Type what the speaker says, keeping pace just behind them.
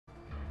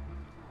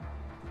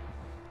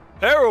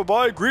Hey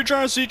everybody,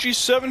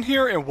 GreedGiantCG7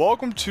 here, and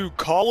welcome to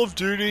Call of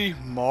Duty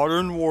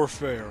Modern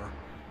Warfare.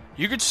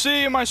 You can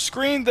see in my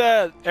screen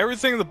that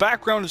everything in the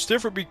background is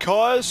different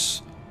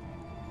because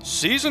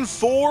Season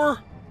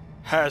 4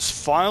 has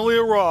finally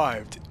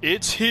arrived.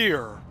 It's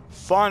here,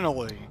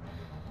 finally.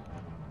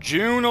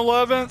 June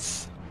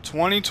 11th,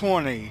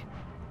 2020.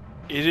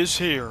 It is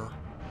here.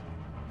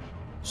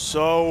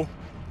 So,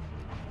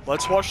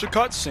 let's watch the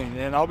cutscene,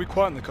 and I'll be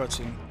quiet in the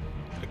cutscene.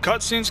 The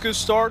cutscene's gonna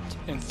start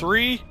in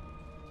 3,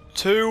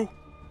 2,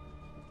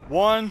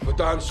 1,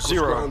 Verdansk was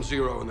 0. ground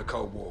zero in the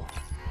Cold War.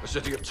 A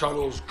city of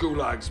tunnels,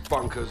 gulags,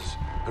 bunkers,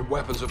 and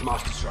weapons of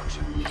mass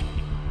destruction.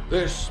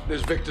 This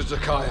is Viktor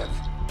Zakhaev.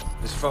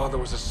 His father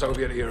was a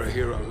Soviet-era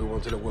hero who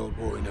wanted a world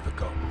war he never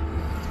got.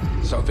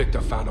 So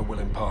Viktor found a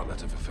willing partner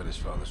to fulfill his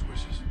father's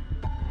wishes.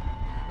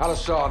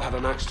 Al-Assad had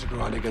an axe to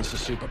grind against the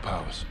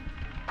superpowers.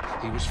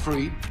 He was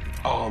free,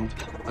 armed,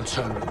 and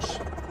turned loose.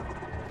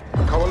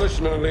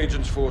 Coalition and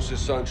Allegiance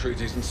forces signed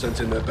treaties and sent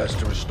in their best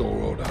to restore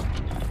order.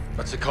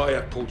 But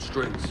Zakhaev pulled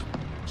strings,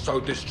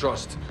 sowed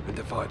distrust, and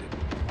divided.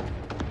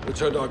 We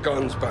turned our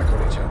guns back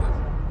on each other,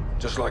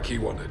 just like he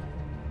wanted.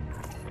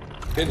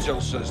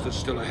 Intel says there's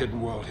still a hidden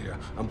world here,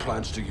 and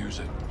plans to use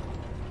it.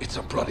 It's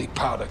a bloody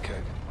powder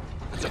keg,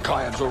 and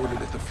Zakhaev's already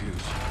lit the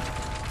fuse.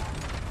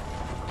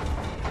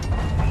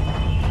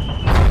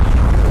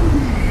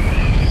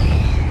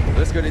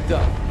 Let's get it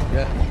done,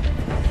 yeah?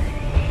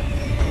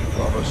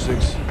 Bravo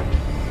 6.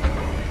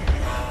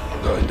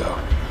 Going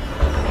down.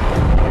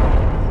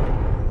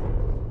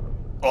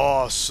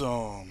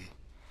 Awesome.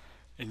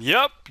 And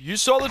yep, you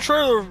saw the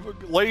trailer,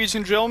 ladies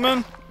and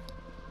gentlemen.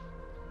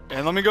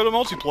 And let me go to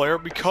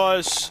multiplayer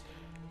because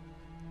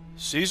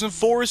Season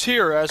 4 is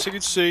here, as you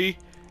can see.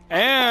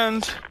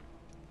 And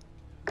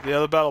the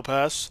other battle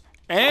pass.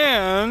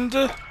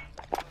 And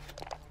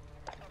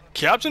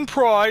Captain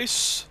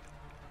Price,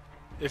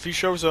 if he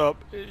shows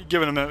up,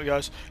 give it a minute,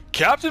 guys.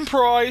 Captain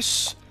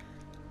Price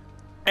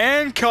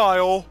and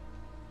Kyle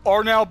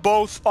are now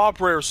both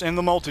operators in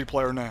the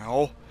multiplayer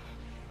now.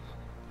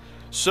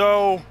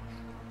 So,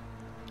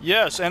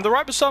 yes, and they're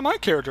right beside my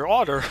character,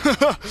 Otter.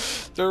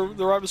 they're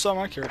right beside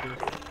my character.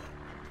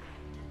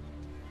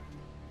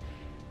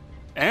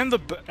 And the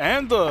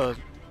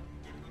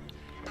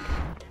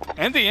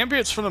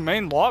ambience from the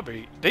main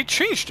lobby, they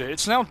changed it.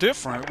 It's now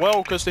different.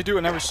 Well, because they do it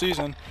in every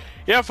season.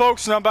 Yeah,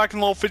 folks, now I'm back in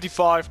level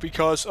 55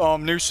 because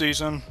new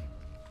season.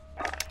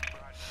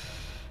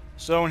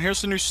 So, and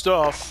here's the new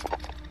stuff.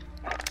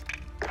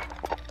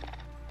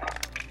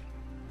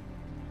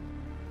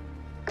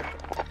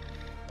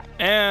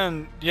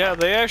 And, yeah,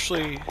 they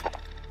actually...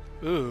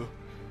 Ooh.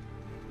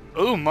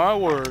 Ooh, my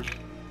word.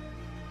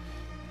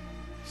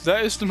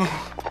 That is the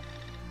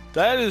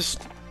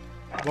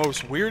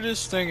most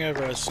weirdest thing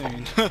ever I've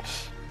seen. But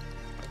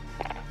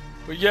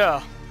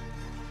yeah.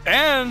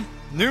 And,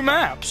 new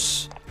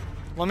maps.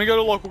 Let me go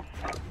to local...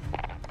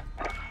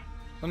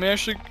 Let me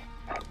actually...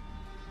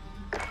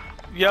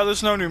 Yeah,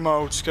 there's no new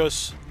modes,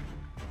 because...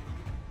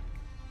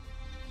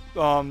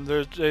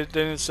 they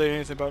didn't say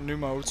anything about new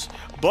modes.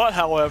 But,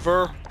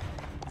 however...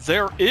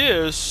 There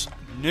is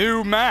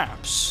new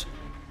maps.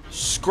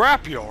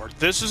 Scrapyard.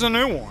 This is a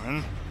new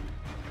one.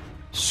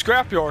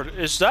 Scrapyard.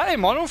 Is that a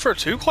Modern Warfare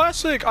 2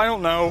 classic? I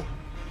don't know.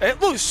 It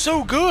looks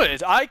so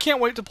good. I can't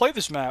wait to play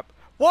this map.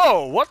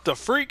 Whoa, what the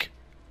freak?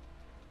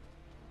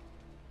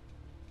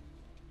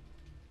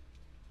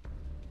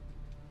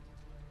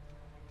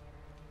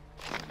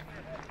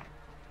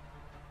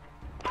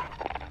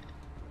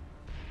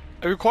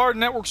 A required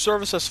network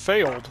service has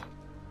failed.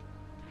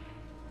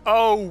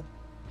 Oh.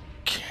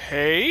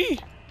 Okay,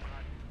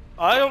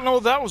 I don't know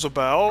what that was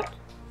about.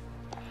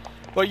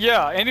 But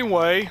yeah,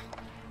 anyway,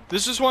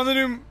 this is one of the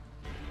new...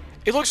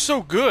 It looks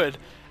so good.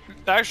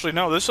 Actually,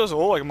 no, this doesn't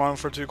look like a Modern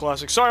Warfare 2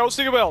 classic. Sorry, I was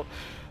thinking about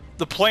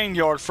the playing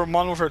yard from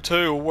Modern Warfare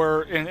 2,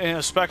 where in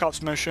a Spec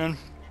Ops mission.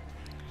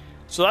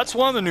 So that's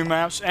one of the new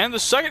maps, and the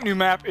second new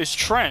map is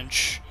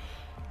Trench.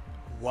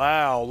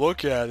 Wow,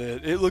 look at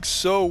it. It looks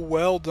so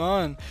well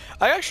done.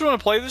 I actually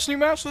want to play this new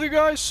maps with you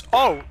guys.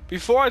 Oh,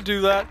 before I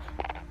do that...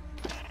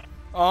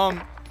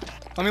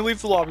 let me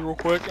leave the lobby real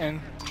quick and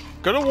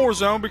go to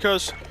Warzone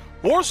because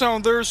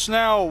Warzone, there's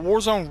now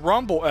Warzone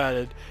Rumble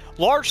added.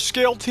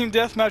 Large-scale team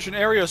deathmatch in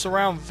areas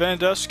around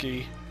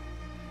Vandusky.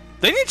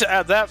 They need to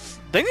add that.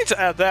 They need to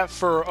add that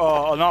for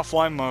an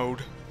offline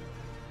mode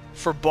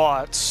for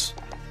bots.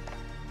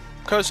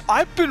 Cause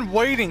I've been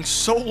waiting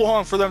so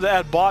long for them to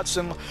add bots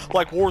in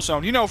like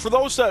Warzone. You know, for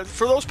those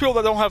people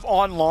that don't have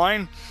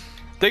online,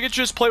 they could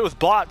just play with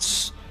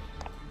bots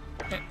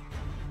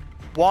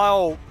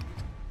while.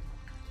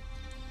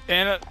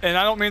 And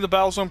I don't mean the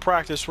Battlezone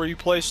practice where you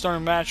play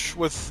starting match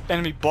with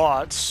enemy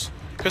bots,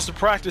 because the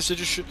practice you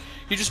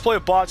just play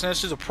with bots and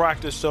it's just a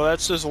practice, so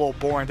that's just a little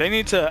boring. They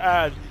need to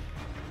add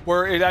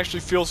where it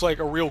actually feels like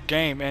a real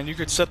game, and you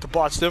could set the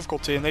bots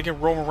difficulty and they can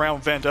roam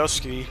around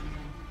Vandusky.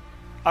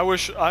 I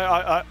wish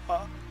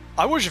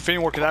Infinity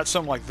Ward could add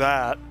something like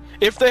that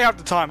if they have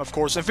the time, of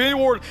course. Infinity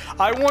Ward,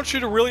 I want you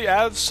to really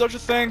add such a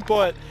thing,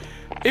 but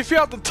If you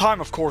have the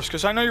time, of course,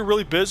 because I know you're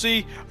really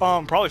busy,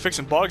 probably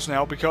fixing bugs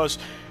now, because,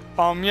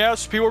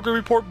 yes, people are going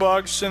to report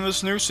bugs in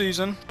this new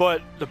season,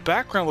 but the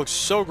background looks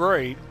so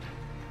great.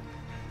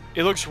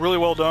 It looks really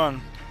well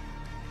done.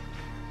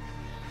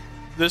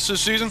 This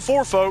is Season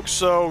 4, folks,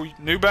 so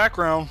new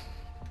background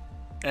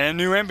and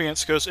new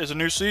ambience, because it's a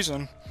new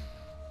season.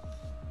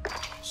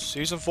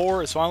 Season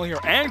 4 is finally here.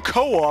 And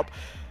co-op,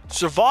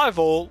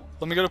 survival.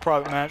 Let me go to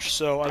private match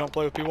so I don't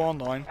play with people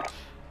online.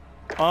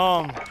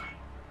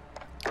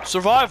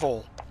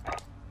 Survival.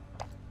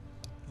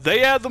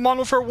 They add the Modern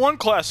Warfare 1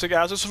 Classic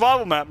as a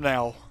survival map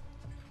now.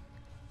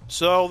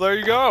 So there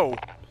you go.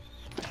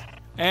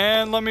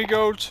 And let me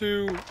go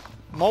to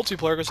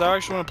multiplayer because I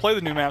actually want to play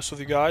the new maps with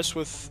you guys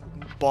with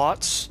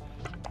bots.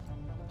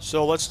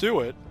 So let's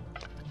do it.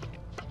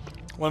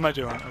 What am I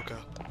doing? Okay.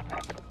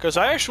 Because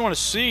I actually want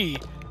to see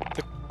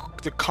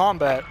the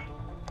combat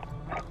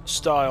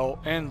style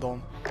and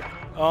them.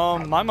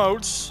 My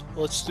modes.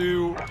 Let's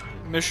do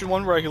Mission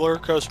 1 regular,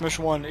 because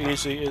Mission 1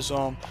 easy is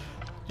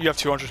you have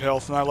 200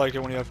 health, and I like it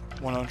when you have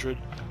 100.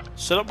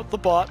 Set up with the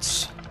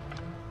bots.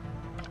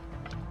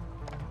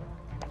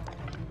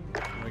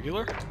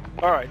 Regular.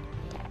 All right.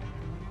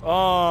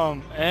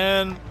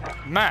 And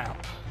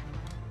map.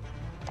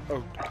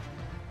 Oh,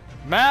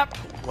 map.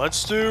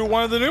 Let's do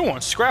one of the new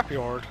ones,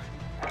 Scrapyard.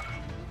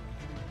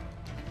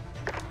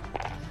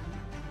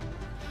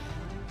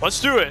 Let's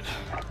do it.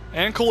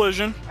 And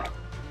collision.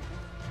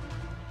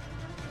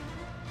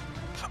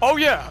 Oh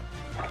yeah.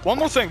 One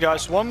more thing,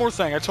 guys. One more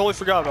thing. I totally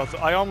forgot about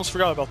that. I almost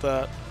forgot about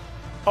that.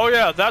 Oh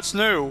yeah, that's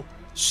new.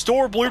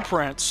 Store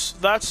blueprints.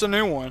 That's a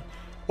new one.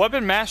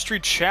 Weapon mastery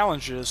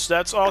challenges.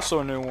 That's also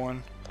a new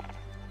one.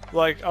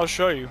 Like, I'll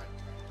show you.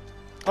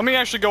 Let me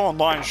actually go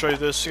online and show you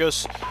this,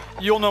 because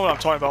you'll know what I'm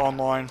talking about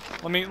online.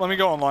 Let me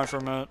go online for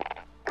a minute.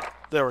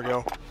 There we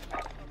go.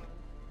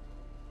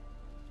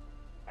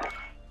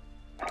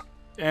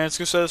 And it's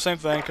gonna say the same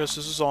thing because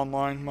this is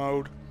online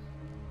mode.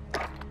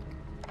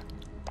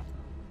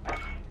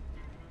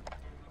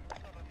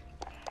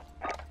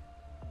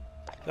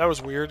 That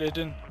was weird, it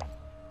didn't.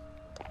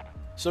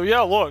 So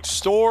yeah, look,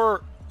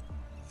 store.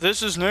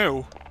 This is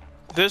new.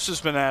 This has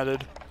been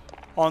added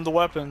on the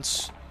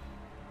weapons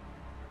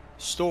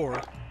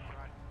store.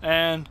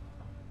 And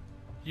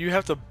you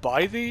have to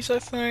buy these, I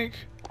think?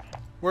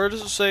 Where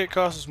does it say it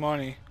costs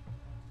money?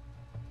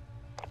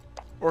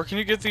 Or can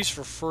you get these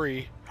for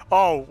free?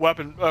 Oh,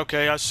 weapon.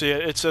 Okay, I see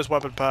it. It says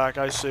weapon pack.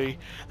 I see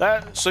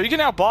that. So you can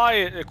now buy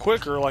it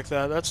quicker like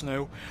that. That's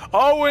new.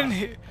 Oh,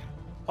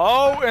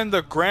 and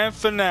the grand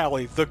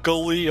finale, the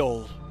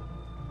Galil.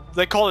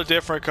 They call it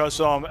different because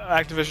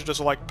Activision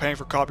doesn't like paying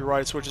for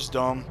copyrights, which is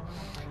dumb.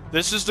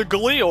 This is the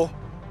Galil.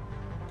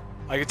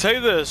 I can tell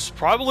you this.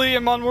 Probably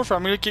in Modern Warfare,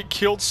 I'm gonna get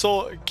killed.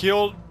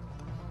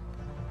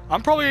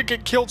 I'm probably gonna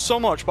get killed so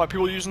much by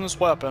people using this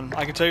weapon.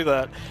 I can tell you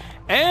that.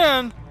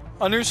 And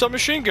a new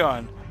submachine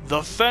gun. The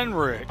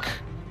Fenric.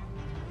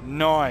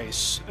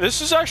 Nice.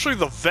 This is actually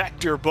the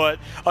Vector, but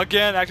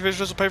again, Activision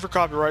doesn't pay for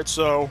copyright,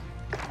 so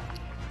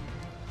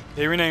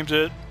they renamed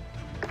it.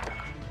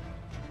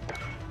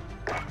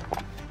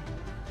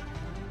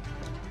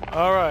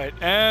 Alright,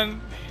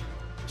 and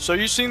so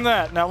you've seen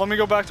that. Now let me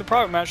go back to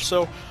private match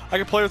so I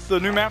can play with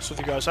the new maps with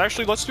you guys.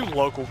 Actually, let's do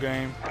local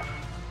game.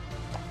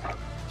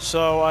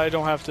 So I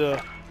don't have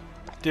to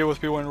deal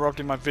with people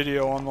interrupting my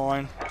video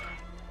online.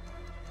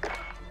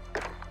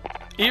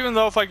 Even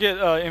though if I get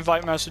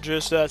invite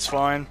messages, that's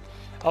fine.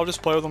 I'll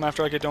just play with them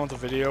after I get done with the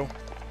video.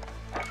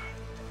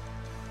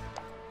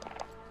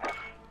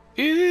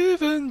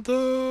 Even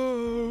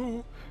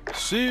though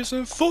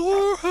Season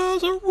 4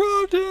 has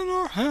arrived in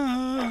our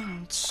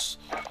hands,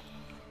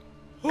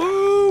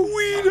 oh,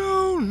 we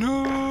don't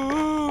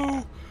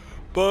know,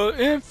 but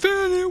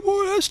Infinity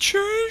Ward has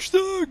changed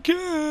the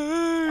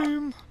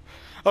game.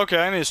 Okay,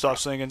 I need to stop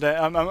singing.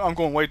 I'm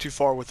going way too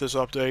far with this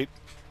update.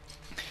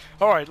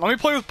 Alright, let me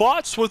play with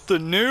bots with the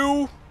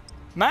new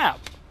map.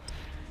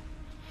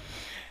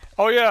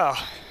 Oh yeah,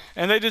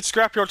 and they did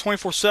Scrapyard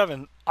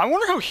 24/7. I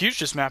wonder how huge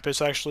this map is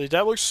actually.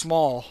 That looks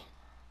small.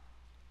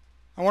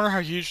 I wonder how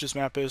huge this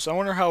map is. I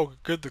wonder how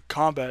good the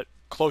combat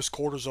close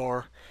quarters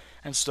are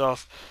and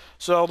stuff.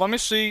 So let me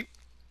see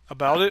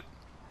about it.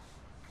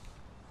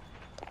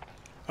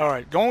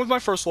 Alright, going with my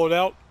first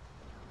loadout.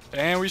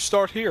 And we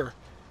start here.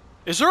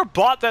 Is there a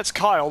bot that's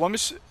Kyle? Let me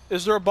see.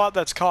 Is there a bot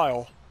that's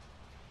Kyle?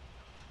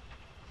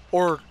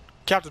 Or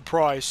Captain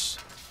Price?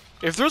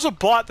 If there's a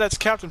bot that's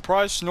Captain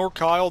Price nor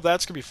Kyle,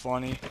 that's gonna be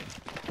funny.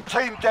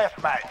 Team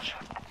deathmatch.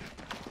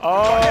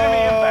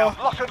 Enemy inbound,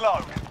 lock and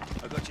load.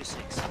 I got you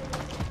 6.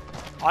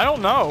 I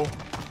don't know.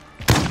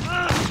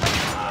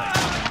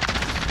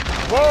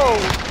 Whoa!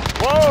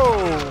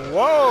 Whoa!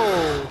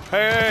 Whoa!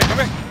 Hey, come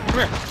here! Come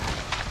here!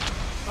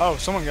 Oh,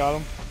 someone got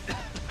him.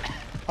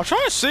 I'm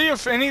trying to see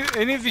if any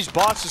of these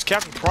bots is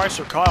Captain Price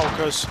or Kyle,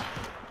 because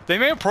they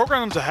may have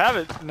programmed them to have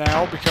it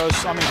now,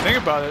 because, I mean, think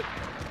about it.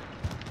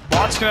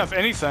 Bots can have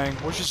anything,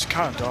 which is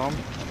kind of dumb.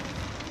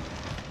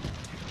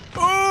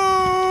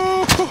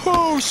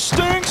 Oh!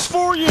 Stinks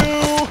for you!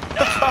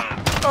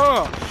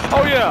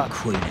 Oh yeah.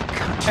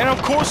 And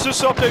of course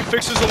this update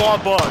fixes a lot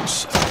of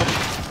bugs.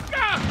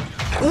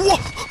 Whoa!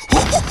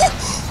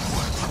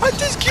 I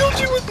just killed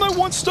you with my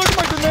one stuck in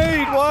my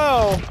grenade.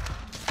 Wow.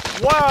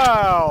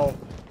 Wow.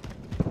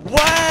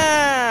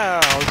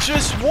 Wow.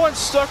 Just one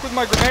stuck with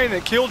my grenade and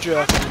it killed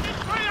you.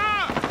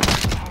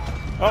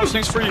 Oh, this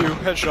thing's for you.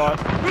 Headshot.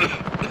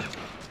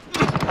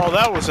 Oh,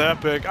 that was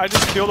epic. I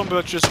just killed him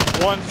with just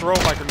one throw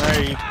of my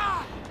grenade.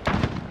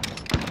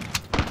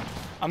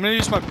 I'm gonna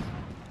use my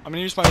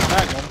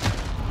magnum.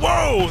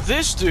 Whoa,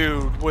 this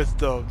dude with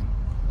the...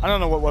 I don't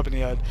know what weapon he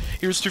had.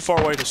 He was too far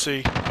away to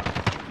see.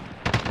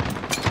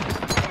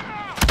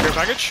 Care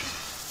package?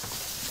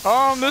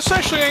 This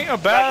actually ain't a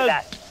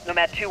bad...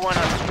 Nomad 2-1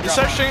 on... This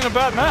actually ain't a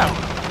bad map.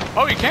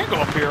 Oh, you can go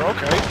up here,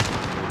 okay.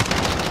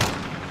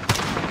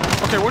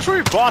 Okay, which one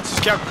of your bots is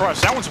Captain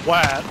Price? That one's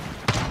wet.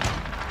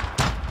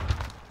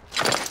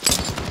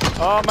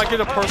 I get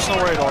a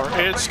personal radar.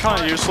 It's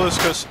kind of useless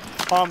because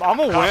I'm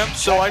a wimp,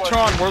 so I turn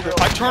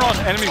on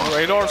enemy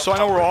radar, so I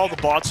know where all the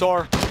bots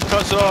are.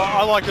 Because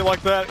I like it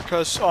like that.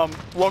 Because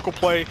local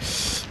play.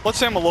 Let's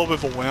say I'm a little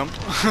bit of a wimp.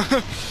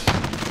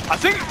 I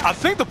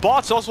think the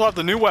bots also have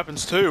the new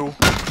weapons too.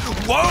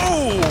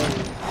 Whoa!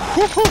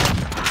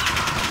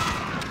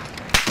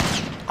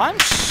 I'm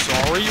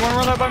sorry. You want to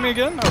run that by me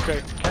again?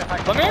 Okay.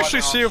 Let me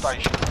actually see if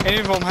any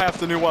of them have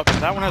the new weapon.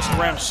 That one has the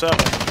Ram 7.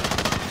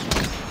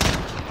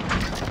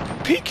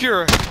 Peek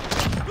your...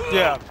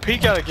 Yeah,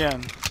 peek out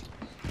again.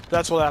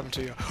 That's what happened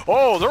to you.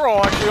 Oh, they're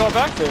all actually all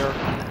back there.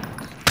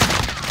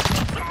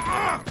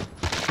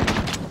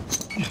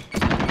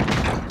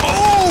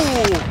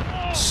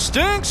 Oh!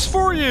 Stinks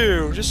for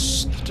you!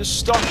 Just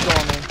stuck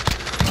on me.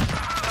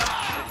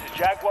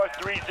 Jaguar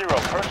 3-0,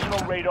 personal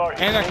radar.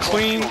 And a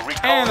clean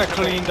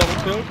double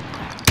kill.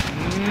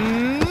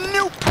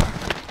 Nope!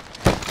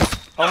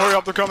 Oh, hurry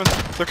up, they're coming.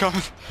 They're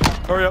coming.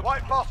 Hurry up.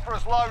 White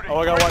phosphorus loading. Oh,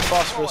 I got white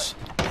phosphorus.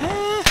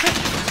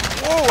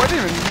 Whoa, I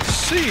didn't even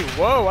see.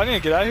 Whoa, I need to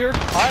get out of here.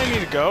 I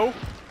need to go.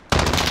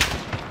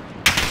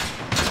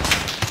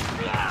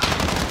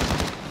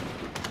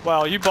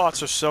 Wow, you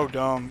bots are so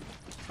dumb.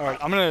 Alright,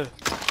 I'm gonna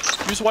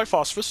use white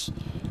phosphorus.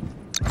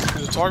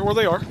 There's a target where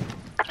they are.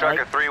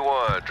 Striker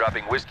 3-1,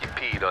 dropping Whiskey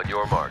Pete on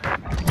your mark.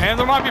 And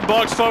there might be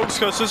bugs, folks,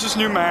 because this is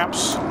new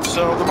maps.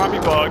 So there might be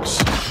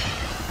bugs.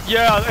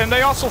 Yeah, and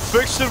they also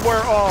fixed it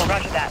where,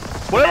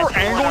 whatever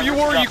angle you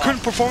were, you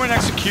couldn't perform an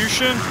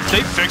execution.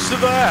 They fixed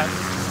that.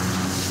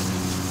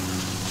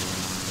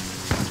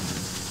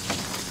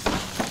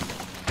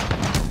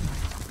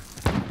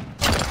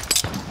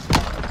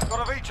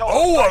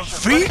 Oh, a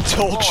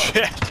VTOL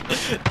jet!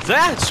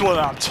 That's what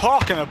I'm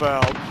talking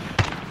about!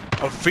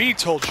 A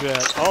VTOL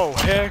jet. Oh,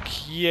 heck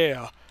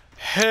yeah.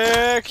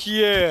 Heck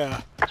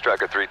yeah.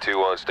 Striker 3-2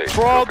 on station.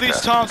 For all these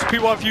times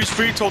people have used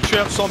VTOL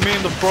jets on me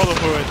and the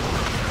Brotherhood,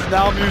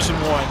 now I'm using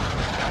one.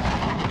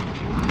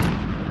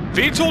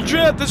 VTOL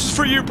jet, this is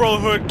for you,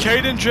 Brotherhood.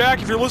 Kate and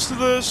Jack, if you're listening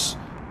to this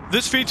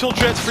VTOL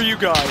jet's for you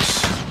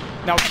guys.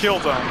 Now kill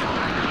them.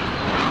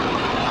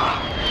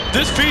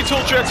 This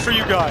VTOL jet's for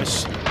you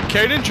guys.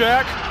 Kate and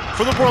Jack,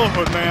 for the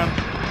Brotherhood, man.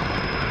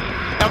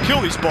 Now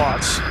kill these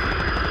bots.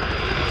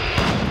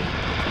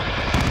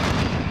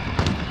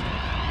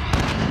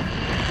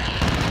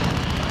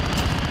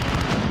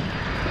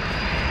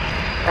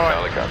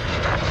 Alright.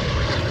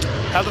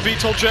 Have the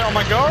VTOL jet on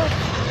my guard.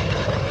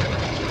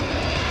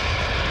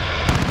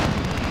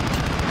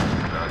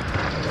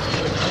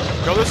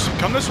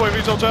 Come this way,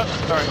 VTOL jet.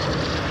 Alright.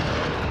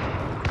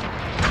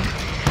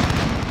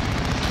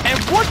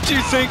 And what do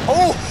you think?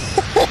 Oh!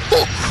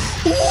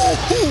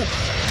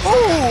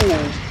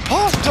 Oh!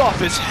 Popped off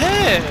his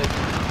head!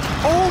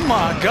 Oh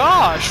my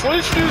gosh! What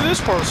did you do to this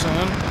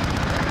person?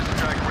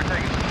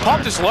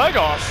 Popped his leg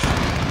off.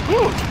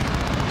 Whew!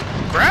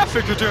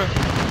 Graphic are doing.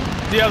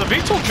 Yeah, the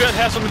VTOL jet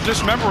has a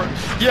dismemberment.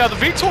 Yeah, the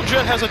VTOL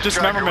jet has a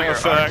dismemberment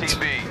effect.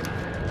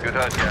 Good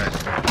hunt,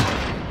 guys.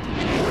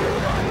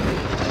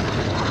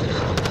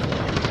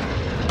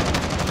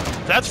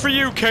 That's for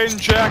you, Kate and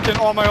Jack, and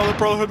all my other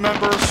Brotherhood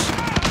members.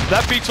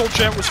 That VTOL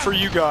jet was for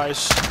you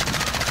guys.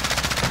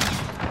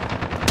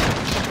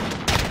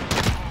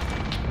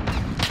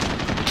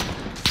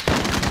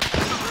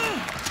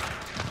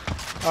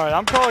 Alright,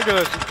 I'm probably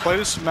gonna play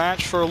this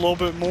match for a little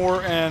bit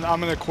more, and I'm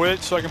gonna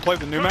quit so I can play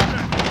the new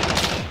map.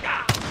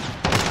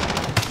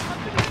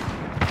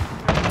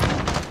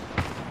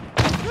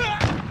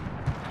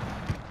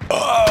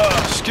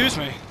 Excuse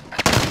me.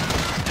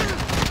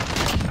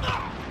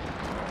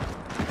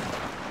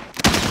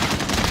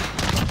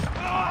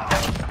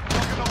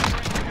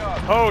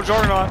 Oh,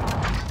 Juggernaut.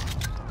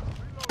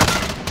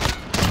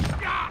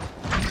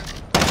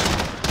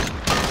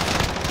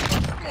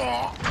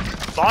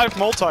 Five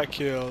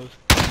multi-killed.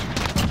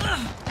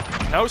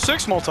 No,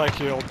 6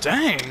 multi-killed.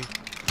 Dang.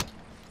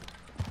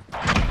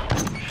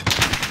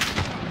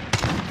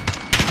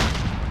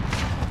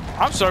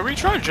 I'm sorry, were you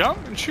trying to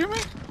jump and shoot me?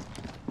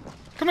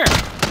 Come here.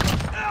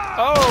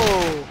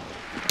 Oh!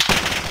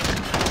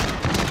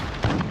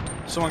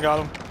 Someone got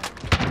him.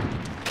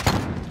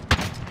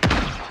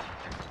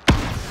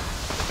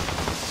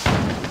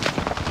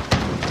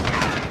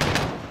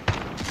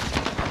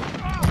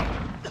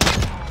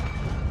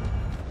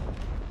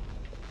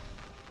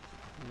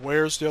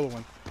 Where's the other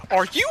one?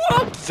 Are you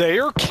up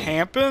there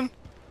camping?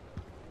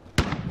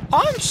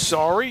 I'm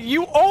sorry,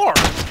 you are.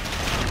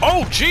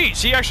 Oh,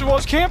 jeez, he actually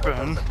was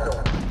camping.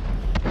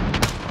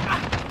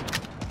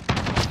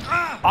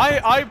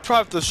 I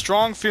have the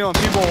strong feeling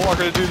people are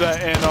going to do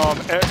that in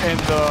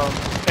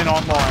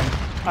online.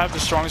 I have the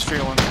strongest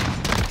feeling.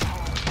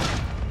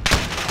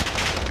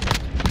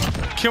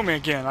 Kill me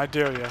again, I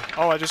dare you.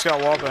 Oh, I just got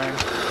wallbang.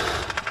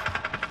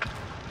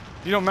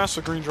 You don't mess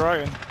with Green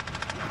Dragon.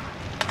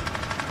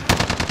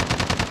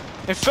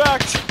 In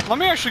fact, let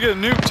me actually get a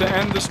nuke to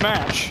end this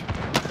match.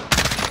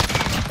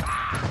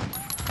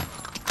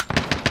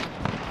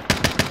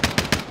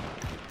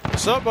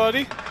 What's up,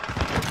 buddy?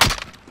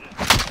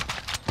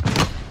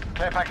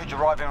 Care package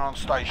arriving on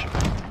station.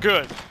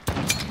 Good.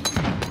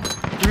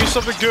 Give me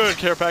something good,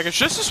 care package.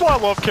 This is why I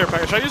love care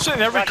package. I use it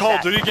in every Call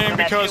of Duty game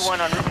because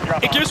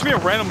it gives me a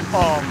random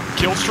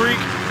kill streak,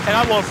 and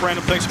I love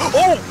random things.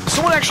 Oh!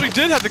 Someone actually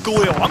did have the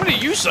Galil. I'm gonna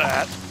use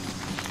that.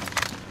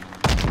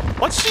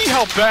 Let's see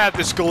how bad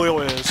this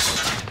Galil is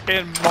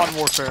in Modern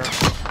Warfare.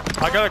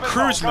 I got a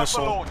cruise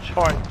missile.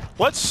 Alright,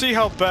 let's see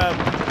how bad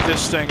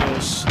this thing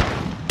is.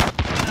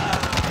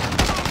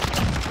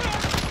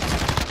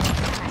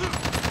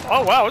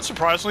 Oh wow, it's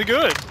surprisingly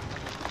good.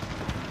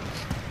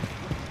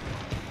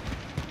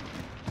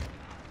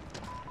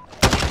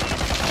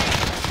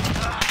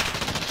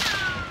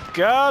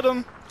 Got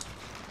him.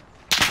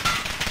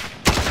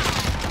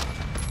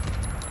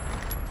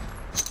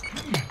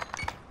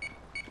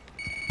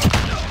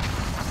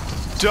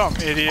 Dumb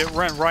idiot,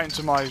 ran right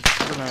into my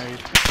grenade.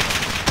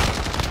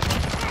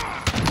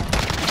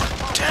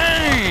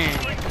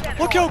 Dang!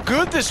 Look how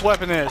good this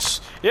weapon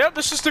is. Yep,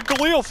 this is the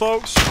Galil,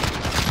 folks.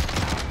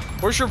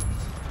 Where's your...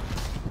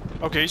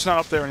 Okay, he's not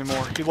up there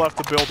anymore. He left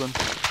the building.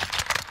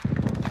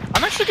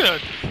 I'm actually gonna...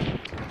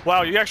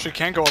 Wow, you actually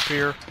can go up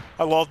here.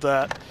 I love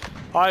that.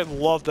 I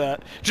love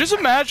that. Just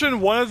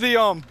imagine one of the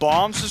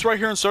bombs is right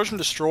here in Search and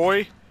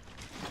Destroy.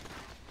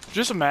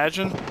 Just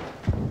imagine.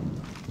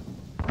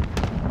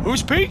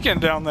 Who's peeking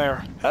down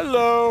there?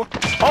 Hello.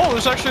 Oh,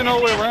 there's actually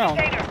another way around.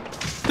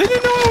 They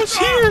didn't know I was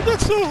here.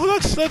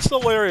 That's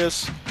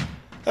hilarious.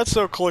 That's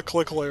so click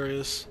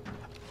hilarious.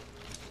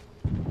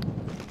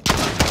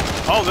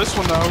 Oh, this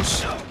one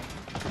knows.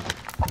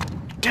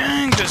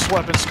 Dang, this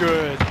weapon's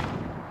good.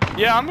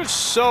 Yeah, I'm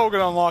so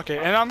gonna unlock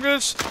it, and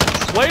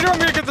later I'm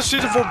gonna get the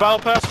Season 4 Battle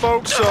Pass,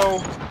 folks.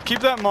 So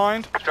keep that in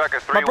mind.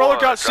 My brother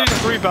got Season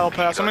 3 Battle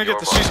Pass. I'm gonna get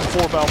the Season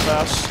 4 Battle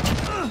Pass.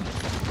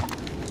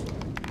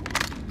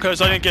 Because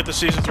I didn't get the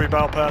Season 3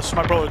 Battle Pass.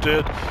 My brother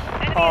did.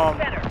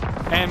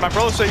 And my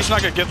brother said he's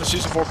not going to get the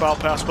Season 4 Battle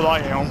Pass, but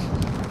I am.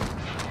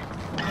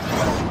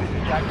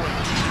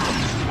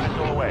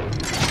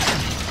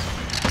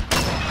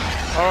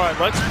 Alright,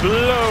 let's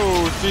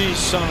blow these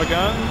son of a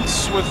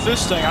guns with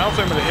this thing. I don't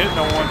think I'm going to hit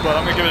no one, but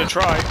I'm going to give it a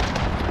try.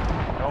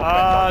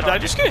 Did I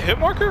just get a hit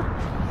marker?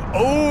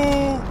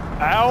 Oh!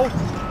 Ow!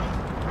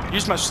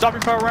 Use my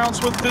stopping power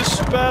rounds with this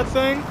bad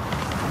thing.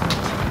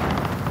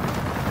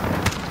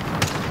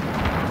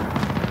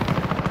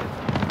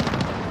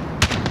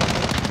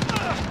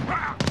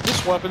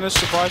 Weapon is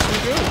surprisingly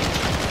good.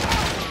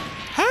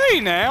 Hey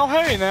now,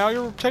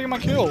 you're taking my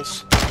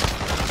kills.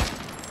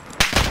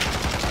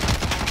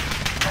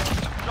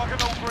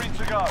 Juggernaut green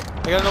to go.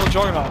 I got another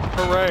Juggernaut.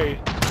 Hooray.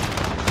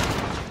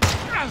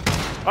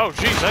 Oh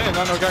jeez, I did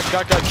not know got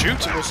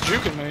juked and was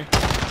juking me.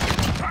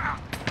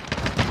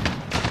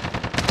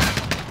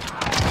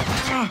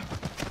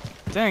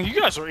 Dang, you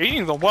guys are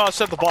eating them. Well, I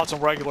set the bots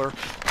on regular.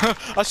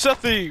 I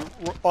set the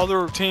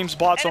other team's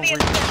bots on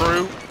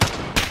recruit.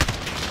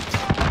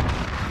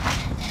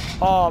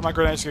 Oh, my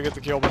grenade's gonna get the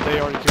kill, but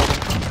they already killed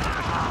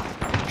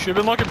him. Should've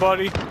been lucky,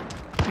 buddy.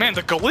 Man,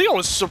 the Galil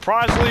is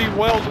surprisingly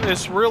well.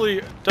 Does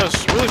really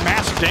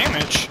massive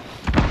damage.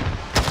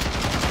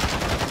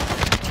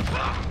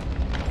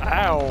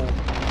 Ow.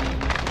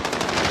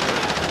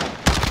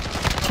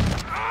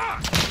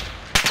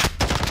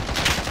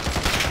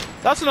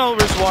 That's another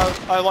reason why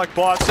I like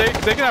bots. They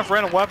can have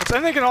random weapons,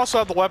 and they can also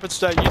have the weapons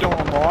that you don't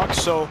unlock.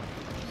 So,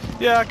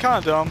 yeah, kind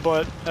of dumb,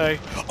 but hey.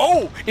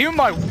 Oh, even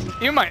my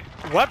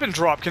weapon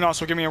drop can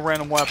also give me a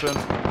random weapon.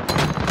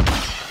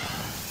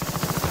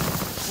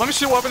 Let me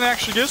see what weapon it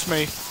actually gives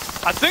me.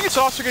 I think it's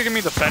also gonna give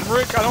me the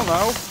Fenric. I don't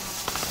know.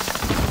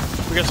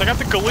 Because I got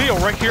the Galil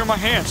right here in my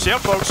hands. Yeah,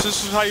 folks,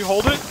 this is how you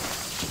hold it.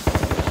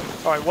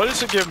 Alright, what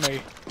does it give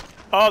me?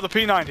 Oh, the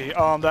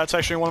P90. That's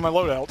actually one of my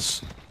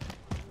loadouts.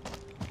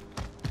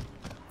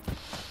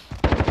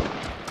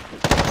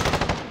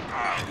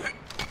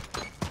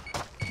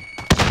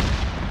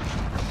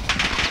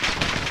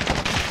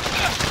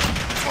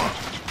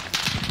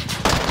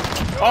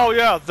 Oh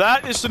yeah,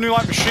 that is the new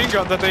light machine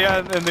gun that they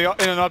added in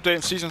an update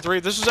in Season 3.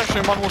 This is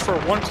actually a Modern Warfare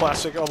 1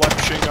 classic light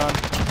machine gun.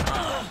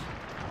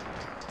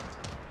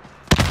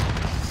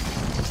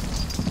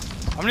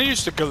 I'm gonna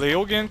use the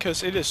Galil again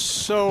because it is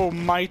so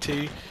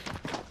mighty.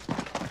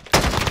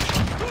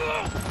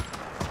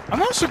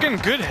 I'm also getting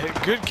good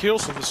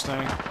kills with this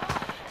thing.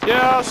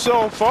 Yeah,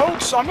 so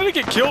folks, I'm gonna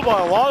get killed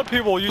by a lot of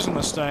people using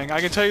this thing. I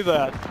can tell you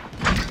that.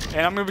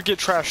 And I'm gonna get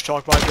trash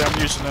talk by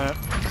them using it.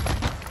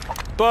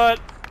 But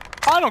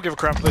I don't give a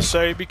crap what they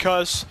say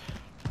because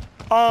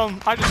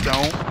I just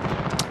don't.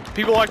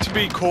 People like to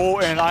be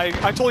cool and I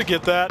totally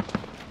get that.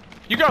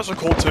 You guys are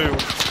cool too.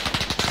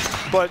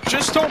 But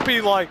just don't be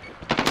like,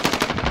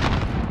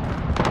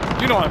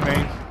 you know what I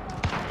mean.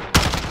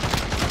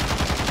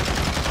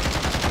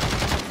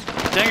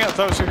 Dang it, I thought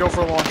I was gonna go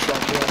for a long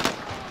shot kill.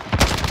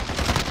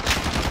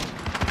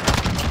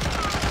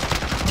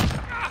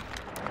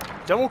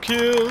 Double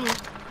kill!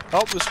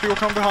 Oh, there's people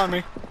coming behind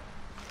me.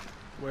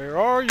 Where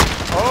are you?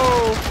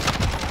 Oh!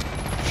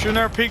 Shouldn't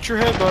have peeked your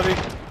head, buddy.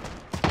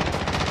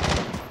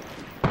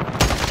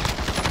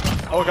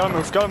 Oh, gotta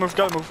move, gotta move,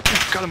 gotta move.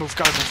 Gotta move,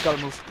 gotta move,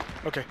 gotta move.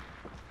 Okay.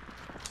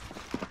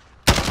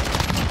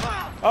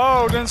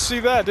 Oh, didn't see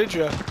that, did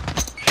ya?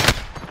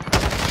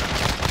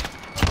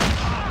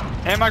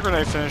 And my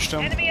grenade finished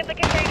him. Enemy at the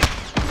container.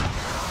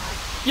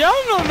 Yeah,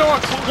 I don't know.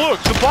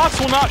 Look, the bots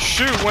will not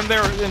shoot when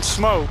they're in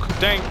smoke.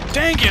 Dang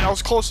it! I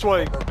was close to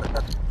a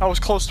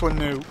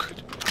nuke.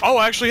 Oh,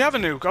 I actually have a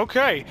nuke.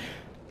 Okay.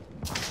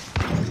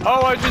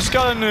 Oh, I just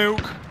got a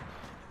nuke.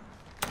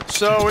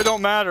 So it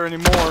don't matter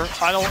anymore.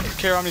 I don't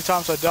care how many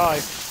times I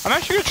die. I'm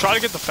actually gonna try to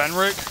get the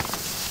Fenric.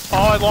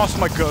 Oh, I lost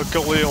my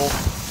Galil.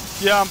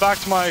 Yeah, I'm back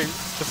to my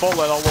default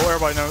let. Although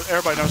everybody knows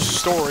the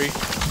story.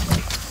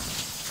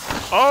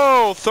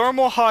 Oh,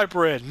 thermal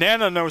hybrid.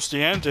 Nana knows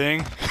the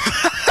ending.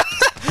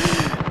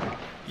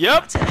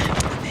 Yep.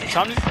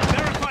 Time to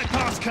Verify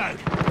passcode.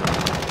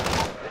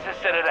 This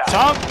is Citadel.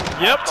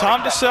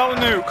 Time to sell a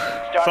nuke.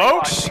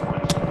 Folks,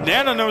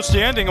 Nana knows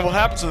the ending of what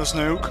happens in this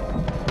nuke.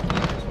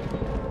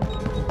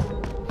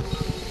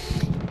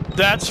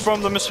 That's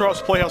from the Mr.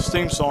 Hop's Playhouse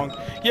theme song.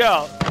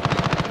 Yeah.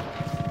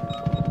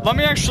 Let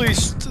me actually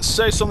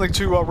say something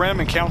to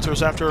random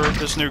encounters after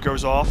this nuke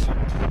goes off.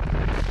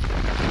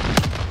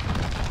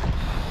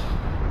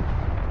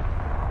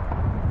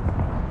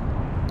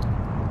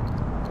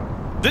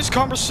 This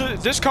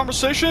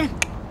conversation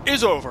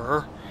is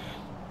over.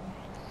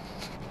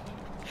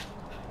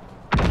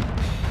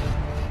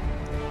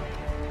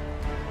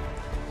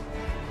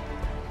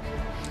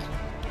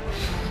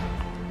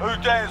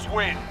 Who dares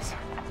wins?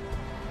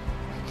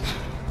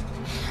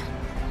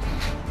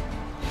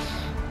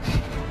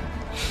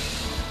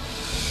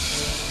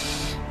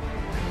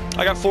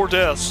 I got 4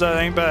 deaths, that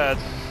ain't bad.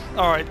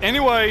 Alright,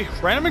 anyway,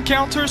 random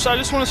encounters, I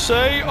just want to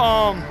say,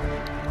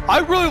 I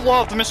really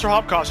love the Mr.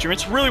 Hop costume.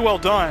 It's really well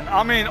done.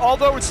 I mean,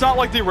 although it's not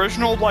like the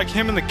original, like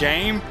him in the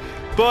game,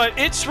 but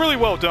it's really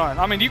well done.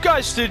 I mean, you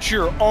guys did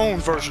your own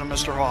version of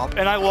Mr. Hop,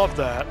 and I love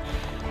that.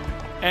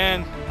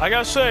 And I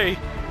gotta say,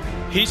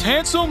 he's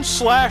handsome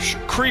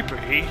 /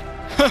 creepy.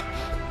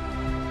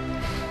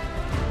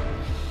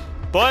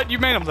 But you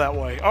made him that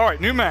way. Alright,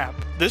 new map.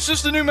 This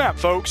is the new map,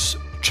 folks.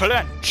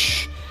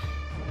 Challenge.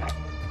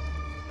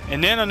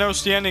 And Nana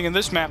knows the ending in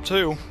this map,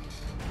 too.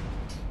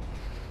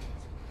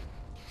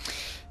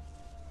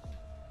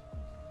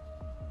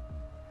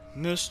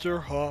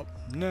 Mr. Hop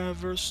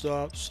never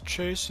stops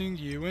chasing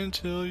you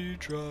until you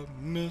drop.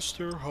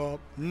 Mr.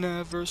 Hop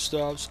never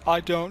stops. I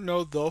don't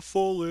know the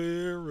full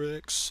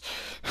lyrics.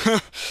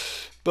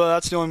 But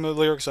that's the only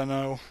lyrics I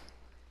know.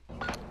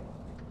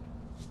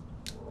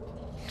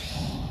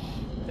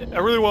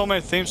 A really well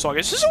made theme song.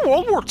 Is this a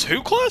World War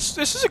II class?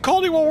 This is a Call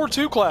of Duty World War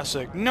II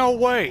classic. No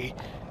way.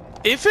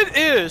 If it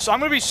is, I'm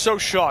gonna be so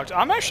shocked.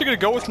 I'm actually gonna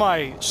go with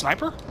my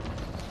sniper.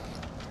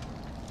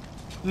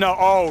 No,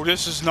 oh,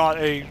 this is not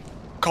a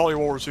Call of Duty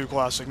World War II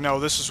classic. No,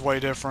 this is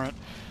way different.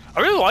 I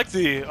really like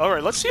the...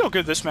 Alright, let's see how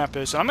good this map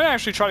is. I'm gonna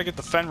actually try to get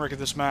the Fenric of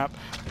this map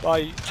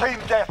by... Team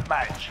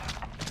deathmatch.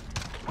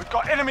 We've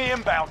got enemy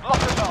inbound.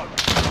 Lock and load.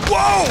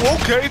 Whoa!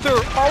 Okay,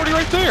 they're already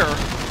right there.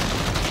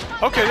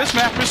 Okay, this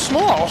map is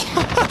small.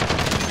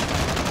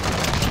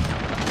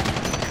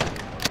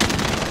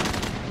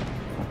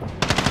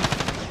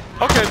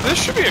 Okay,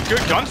 this should be a good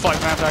gunfight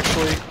map,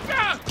 actually.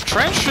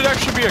 Trench should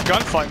actually be a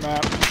gunfight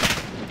map.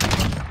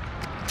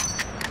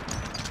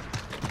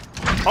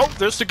 Oh,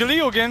 there's the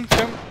Galil again.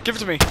 Come, give it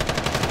to me.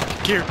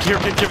 Give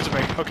it to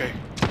me. Okay.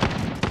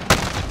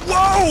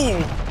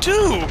 Whoa!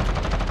 Dude!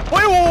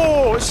 Wait,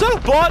 whoa! Is that a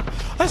bot?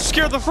 That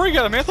scared the freak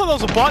out of me. I thought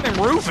that was a bot named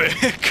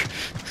Ruvik.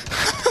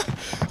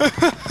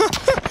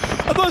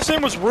 I thought his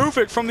name was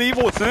Ruvik from The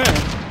Evil Within.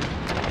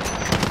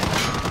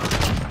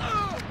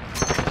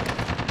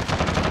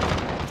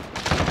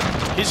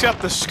 He's got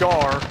the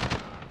scar.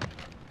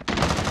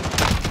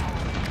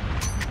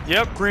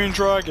 Yep, Green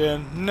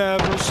Dragon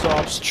never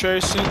stops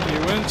chasing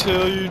you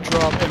until you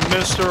drop. And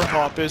Mr.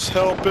 Hop is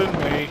helping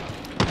me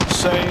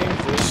saying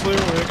this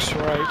lyrics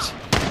right.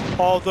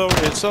 Although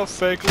it's a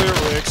fake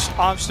lyrics,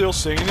 I'm still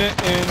singing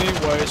it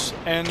anyways.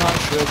 And I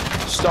should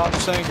stop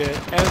saying it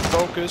and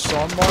focus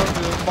on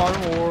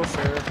Modern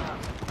Warfare.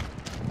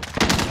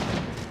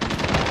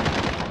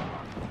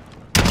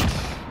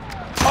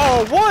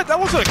 Oh, what? That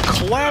was a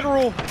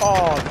collateral.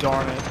 Oh,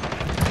 darn it.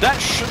 That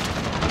should...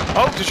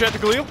 Oh, did you have the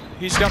Galil?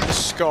 He's got the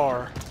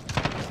scar.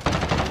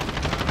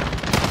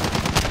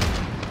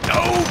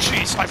 Oh,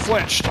 jeez, I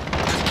flinched.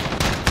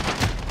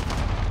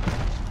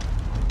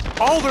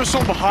 Oh, there's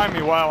someone behind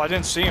me. Wow, I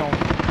didn't see him.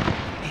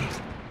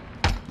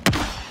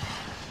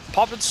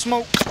 Popping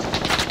smoke.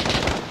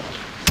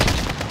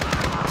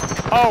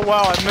 Oh,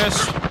 wow, I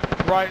missed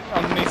right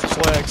underneath his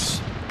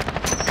legs.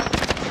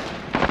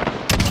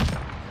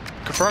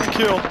 Confirmed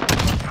kill.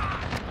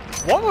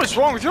 What was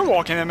wrong with your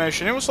walking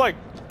animation? It was like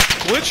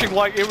glitching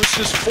like it was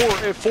just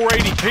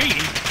 480p.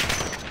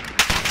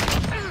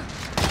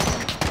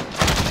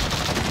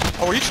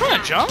 Oh, are you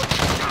trying to jump?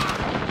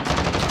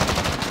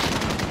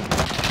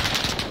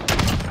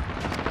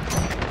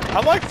 I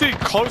like the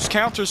close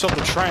counters of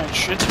the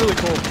trench. It's really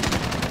cool.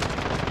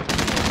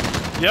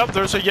 Yep,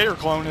 there's a Jaeger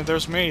clone, and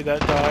there's me that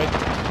died.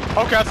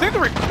 Okay, I think the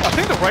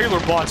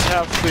regular bots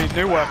have the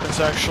new weapons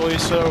actually.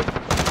 So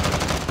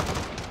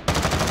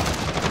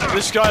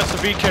this guy's the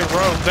VK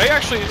Rogue. They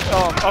actually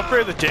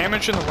upgraded the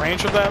damage and the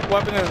range of that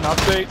weapon in an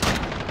update.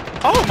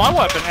 Oh, my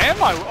weapon and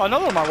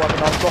another of my weapon,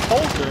 the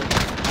Holger.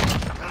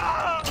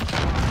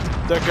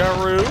 The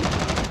Garou.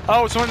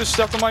 Oh, someone just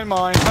stepped on my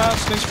mine. Ah,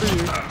 things for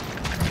you.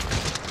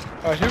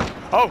 Alright, who?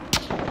 Oh!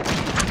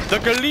 The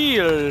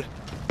Galil!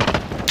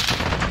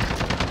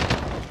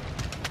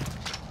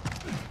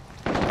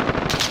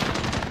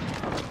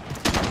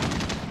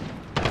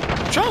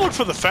 I'm trying to look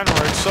for the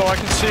Fenrir so I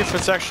can see if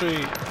it's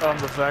actually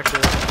the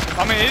Vector.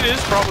 I mean, it is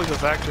probably the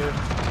Vector.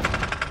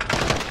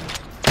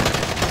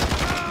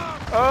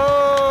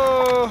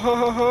 Oh! Ho,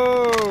 ho,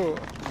 ho.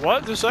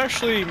 What? There's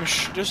actually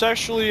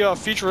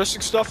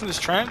futuristic stuff in this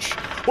trench?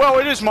 Well,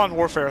 it is Modern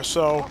Warfare,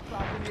 so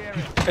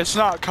it's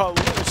not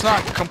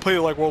completely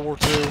like World War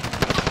II.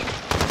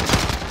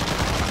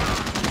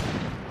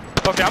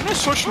 Okay, I'm gonna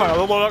switch to my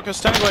other loadout because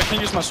technically I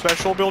can't use my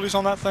special abilities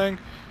on that thing.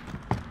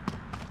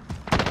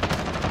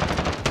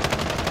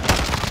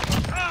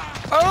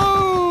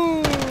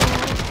 Oh,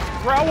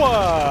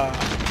 Rawa!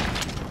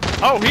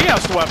 Oh, he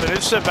has the weapon.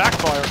 It said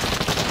backfire.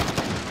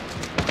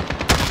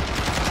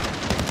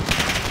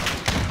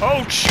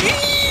 Oh,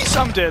 jeez!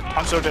 I'm dead.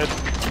 I'm so dead.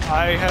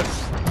 I have...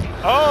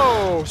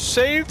 Oh,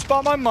 saved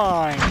by my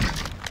mind.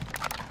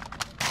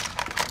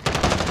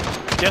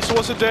 Guess I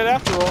wasn't dead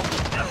after all.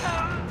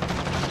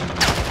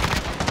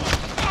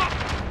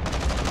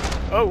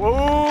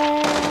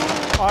 Oh,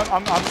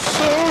 I'm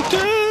so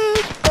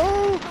dead.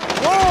 Oh,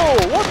 whoa!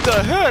 What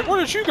the heck? Where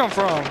did you come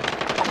from?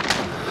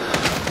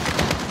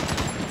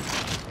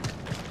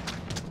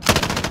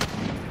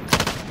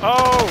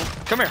 Oh,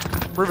 come here,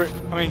 Rubik.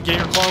 I mean,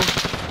 Gator clone.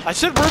 I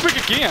said Rubik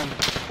again.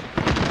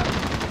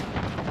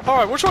 All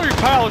right, which one of your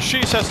pile of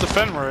sheets has the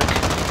Fenrir?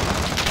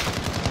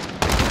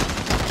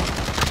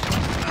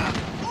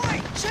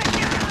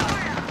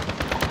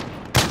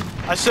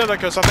 I said that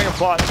because I think a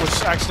bot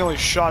was accidentally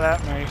shot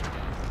at me.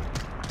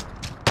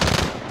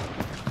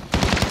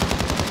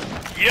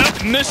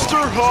 Yep,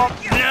 Mr. Hawk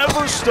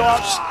never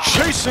stops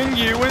chasing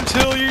you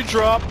until you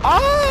drop.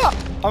 Ah!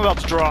 I'm about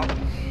to drop.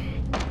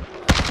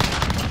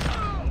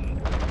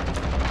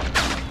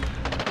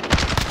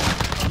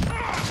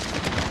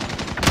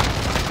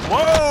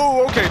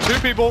 Whoa! Okay, 2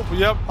 people.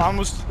 Yep, I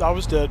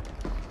was dead.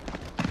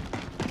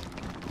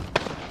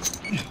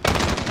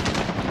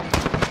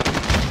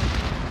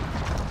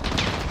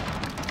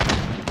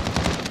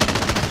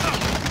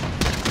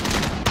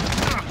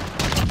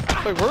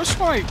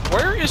 Wait,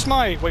 where is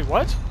my, wait,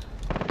 what?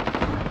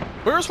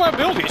 Where's my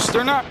abilities?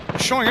 They're not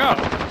showing up.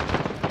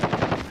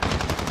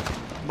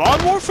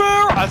 Modern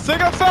Warfare? I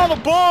think I found a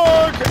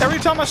bug! Every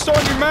time I start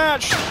a new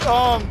match,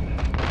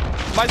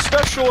 my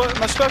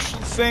special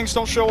things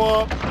don't show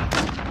up.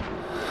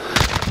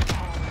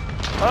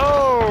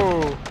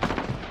 Oh!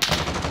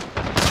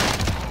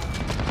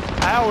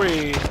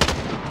 Owie.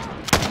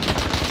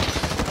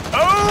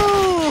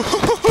 Oh!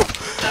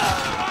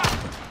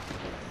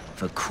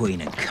 For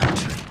Queen and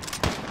country.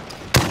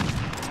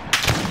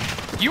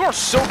 You are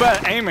so bad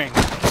at aiming.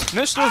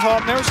 Mr.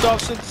 Hop never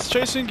stops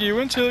chasing you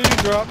until you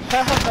drop.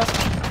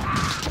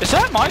 Is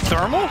that my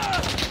thermal?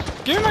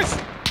 Give me my...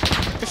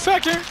 In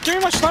fact, give me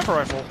my sniper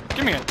rifle.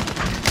 Give me it.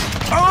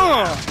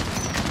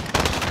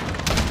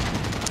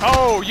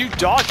 Oh, you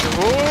dodger.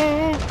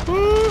 Oh,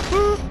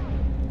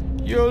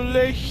 Yo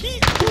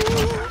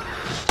lejito.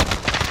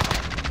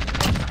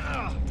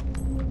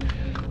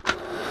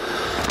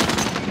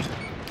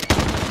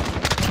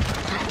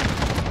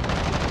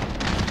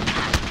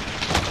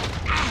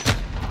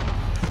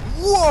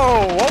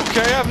 Whoa,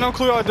 okay, I have no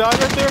clue how I died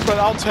right there, but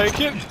I'll take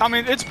it. I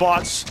mean, it's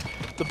bots.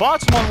 The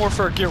bots in Modern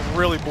Warfare get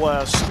really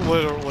blessed,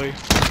 literally.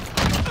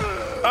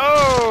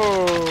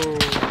 Oh!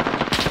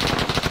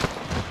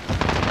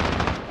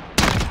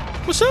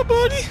 What's up,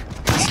 buddy?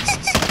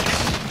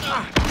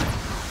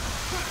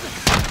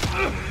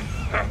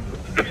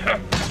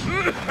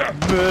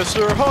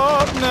 Mr.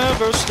 Hop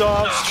never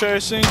stops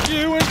chasing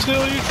you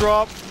until you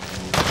drop.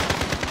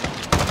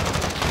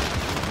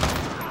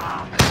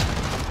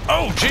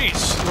 Oh,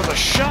 jeez, with a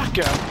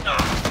shotgun.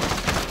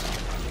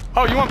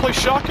 Oh, you want to play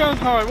shotgun?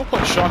 Alright, we'll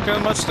play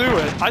shotgun. Let's do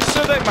it. I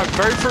said that in my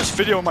very first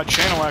video on my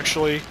channel,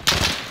 actually.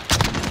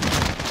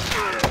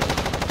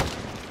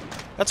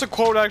 That's a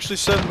quote I actually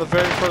said in the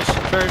very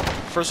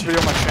first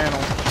video on my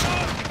channel.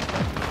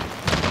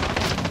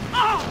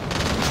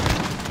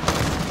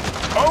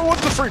 Oh, what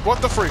the freak?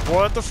 What the freak?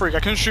 What the freak? I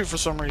couldn't shoot for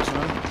some reason.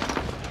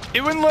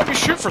 It wouldn't let me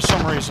shoot for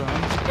some reason.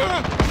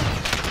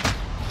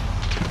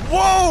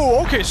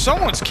 Whoa! Okay,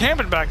 someone's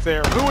camping back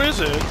there. Who is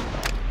it?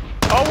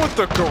 Oh, with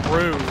the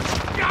Garou.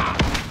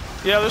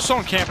 Yeah, there's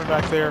someone camping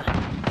back there.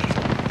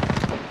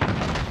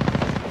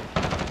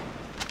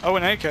 Oh,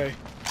 an AK.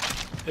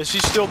 Is he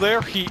still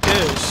there? He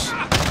is.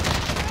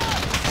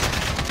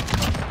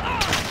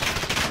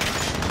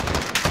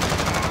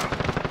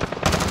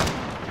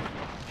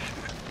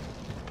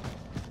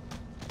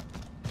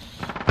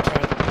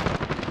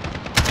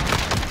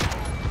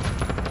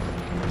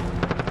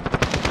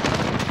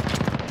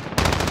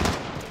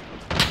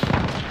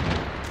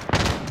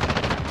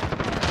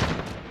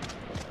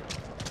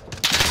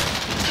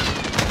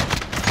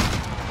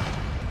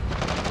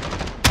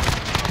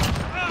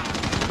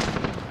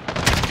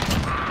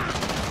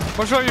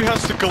 Which one of you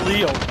has the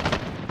Galil?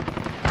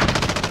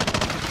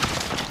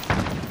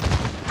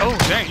 Oh,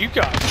 dang, you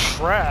got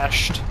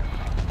trashed.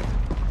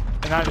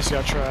 And I just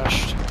got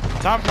trashed.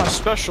 Time for my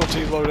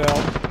specialty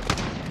loadout.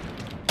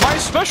 My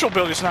special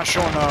ability's not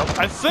showing up.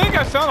 I think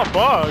I found a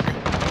bug.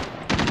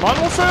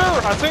 Modern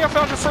Warfare? I think I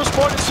found your first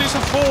bug in Season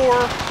 4.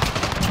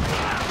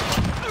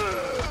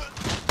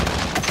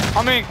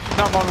 I mean,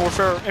 not Modern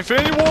Warfare.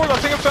 Infinity Ward, I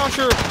think I found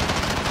your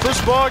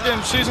first bug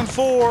in Season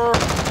 4.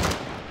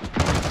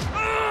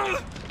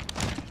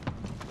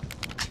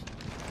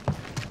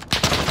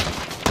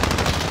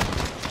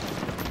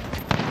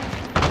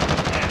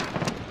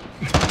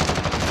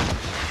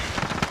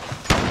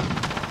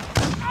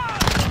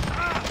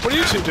 What are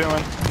you two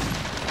doing?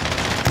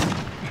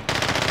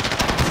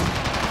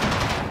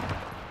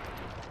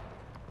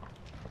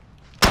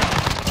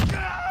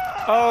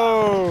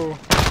 Oh.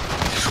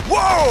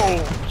 Whoa!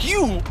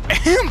 You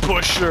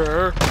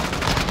ambusher!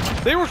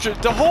 They were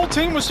just, the whole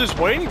team was just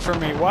waiting for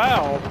me.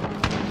 Wow.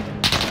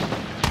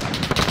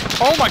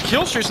 Oh, my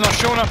kill streak's not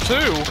showing up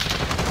too.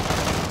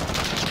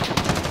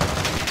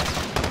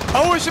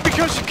 Oh, is it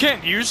because you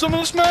can't use them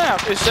on this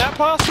map? Is that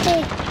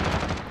possible?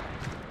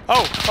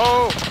 Oh,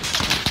 oh.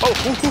 Oh, ooh,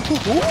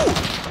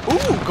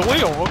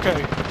 Galil,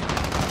 okay.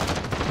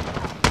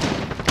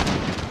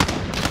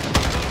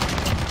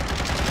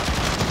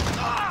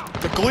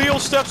 The Galil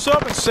steps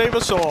up and saves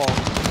us all.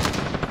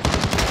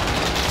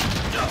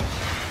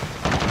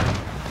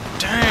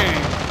 Dang.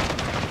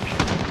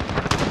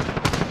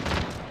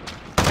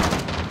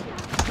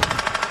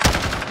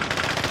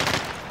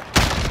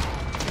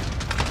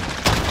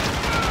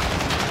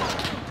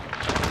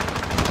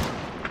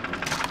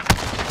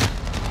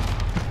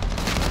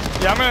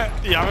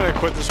 Yeah, I'm gonna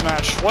quit this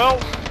match. Well,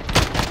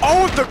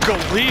 oh, the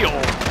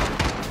Galil.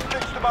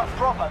 Fixed them up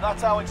proper,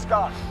 that's how it's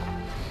done.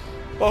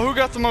 Well, who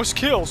got the most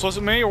kills? Was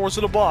it me or was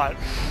it a bot?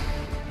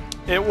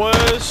 It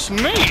was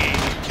me.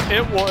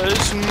 It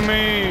was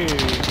me.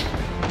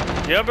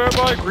 Yep,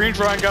 everybody, Green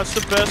Dragon got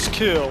the best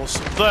kills.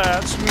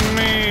 That's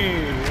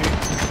me.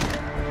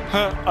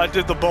 Huh, I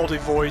did the Baldy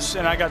voice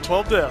and I got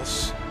 12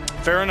 deaths.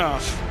 Fair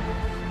enough.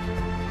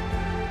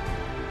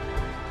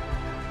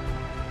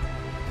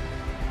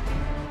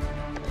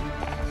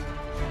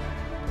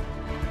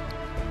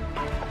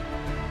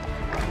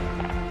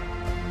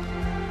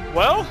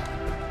 Well,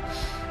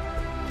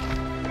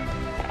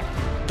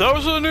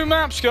 those are the new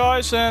maps,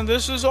 guys, and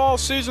this is all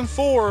Season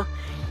 4.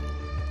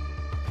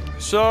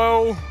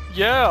 So,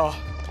 yeah.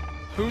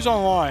 Who's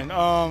online?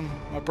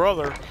 My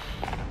brother.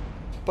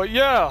 But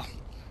yeah,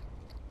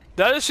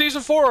 that is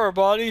Season 4,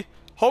 everybody.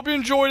 Hope you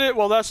enjoyed it.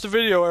 Well, that's the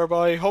video,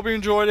 everybody. Hope you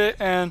enjoyed it,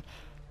 and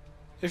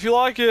if you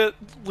like it,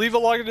 leave a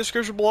like in the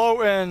description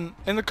below, and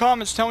in the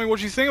comments, tell me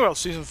what you think about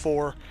Season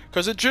 4,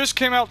 because it just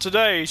came out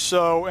today,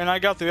 so, and I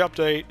got the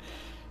update.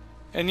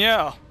 And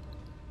yeah,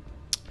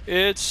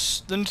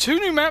 the 2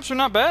 new maps are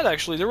not bad,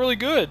 actually. They're really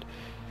good.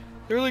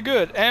 They're really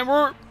good. And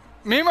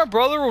me and my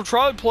brother will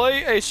try to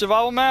play a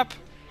survival map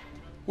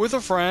with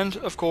a friend,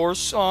 of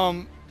course.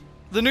 The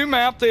new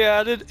map they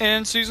added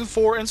in Season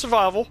 4 in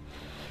survival.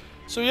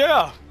 So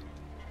yeah.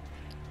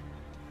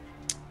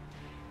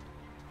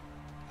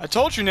 I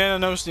told you Nana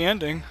knows the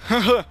ending.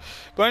 But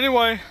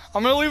anyway,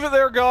 I'm going to leave it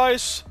there,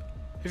 guys.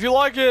 If you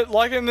like it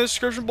in the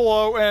description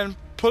below, and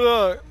put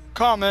a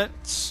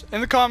comments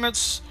in the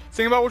comments,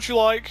 think about what you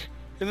like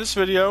in this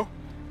video,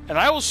 and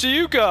I will see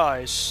you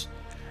guys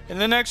in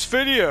the next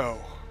video.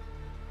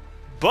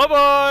 Bye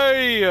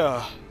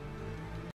bye.